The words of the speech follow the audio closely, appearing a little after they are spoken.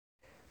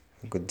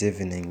Good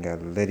evening,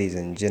 ladies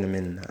and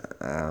gentlemen.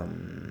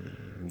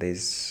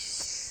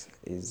 This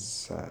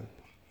is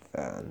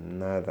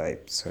another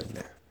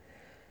episode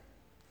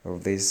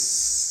of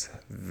this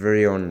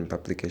very own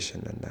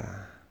publication, and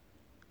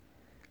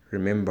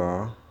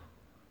remember,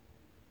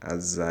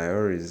 as I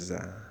always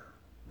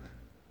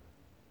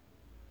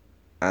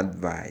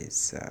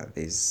advise,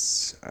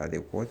 these are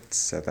the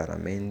words that are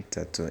meant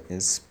to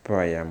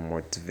inspire,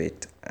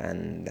 motivate,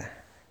 and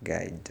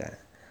guide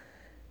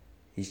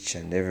each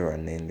and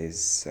everyone in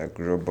this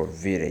global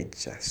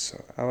village. So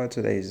our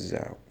today's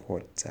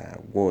quote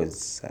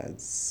goes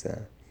as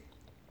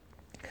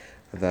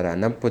that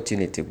an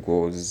opportunity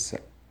goes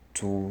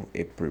to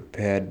a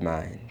prepared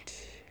mind.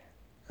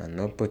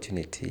 An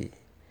opportunity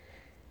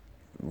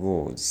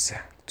goes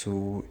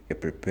to a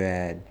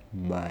prepared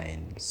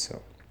mind.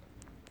 So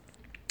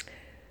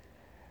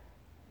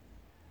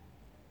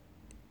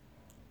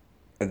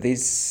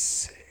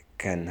this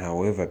can,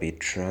 however, be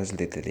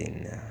translated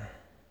in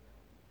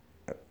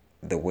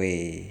the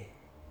way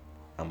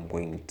I'm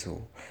going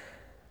to.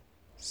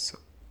 So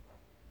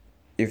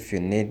if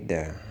you need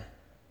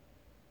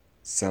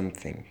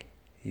something,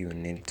 you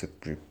need to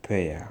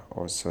prepare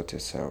or sort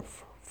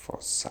yourself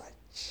for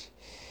such,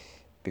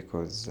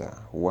 because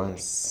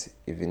once,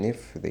 even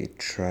if they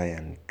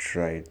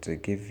try to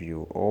give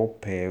you or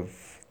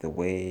pave the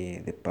way,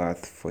 the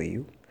path for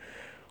you,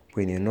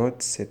 when you're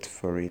not set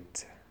for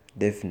it,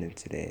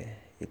 definitely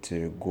it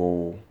will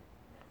go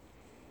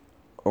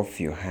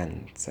off your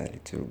hands and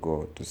it will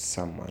go to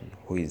someone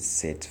who is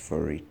set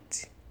for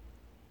it.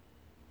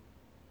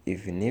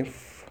 Even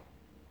if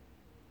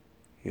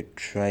you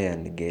try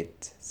and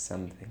get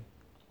something,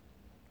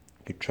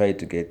 you try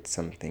to get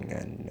something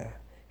and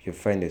you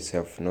find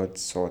yourself not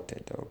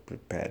sorted or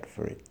prepared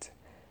for it,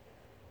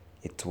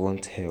 it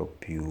won't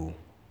help you.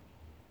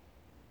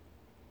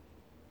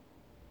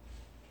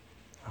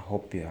 I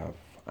hope you have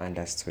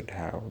understood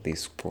how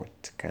this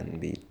quote can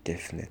be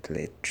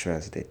definitely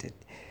translated.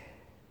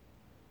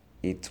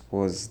 It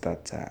was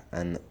that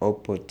an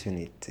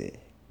opportunity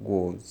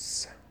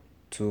goes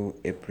to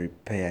a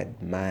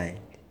prepared mind.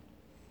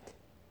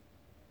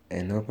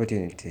 An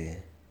opportunity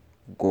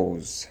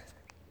goes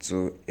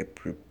to a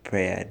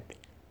prepared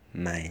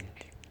mind.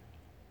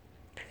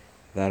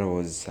 That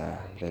was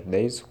the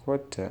day's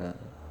quote. I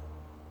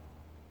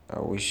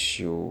wish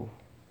you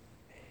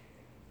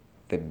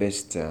the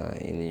best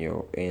in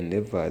your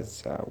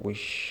endeavors. I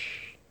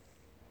wish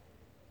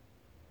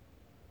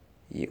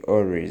you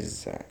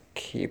always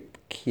keep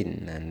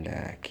keen and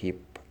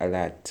keep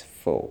alert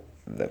for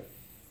the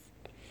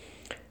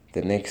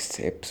next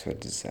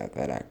episodes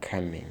that are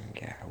coming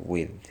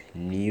with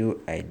new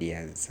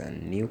ideas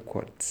and new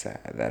quotes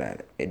that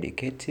are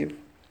educative,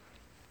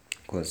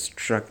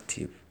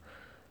 constructive,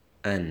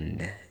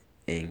 and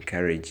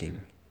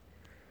encouraging.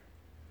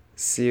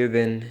 See you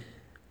then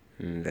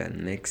in the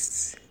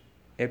next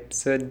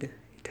episode.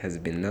 It has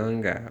been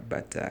longer,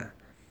 but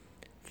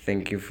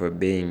thank you for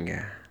being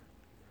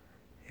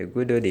a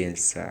good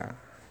audience.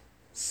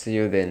 See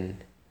you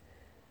then.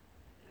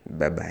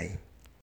 Bye bye.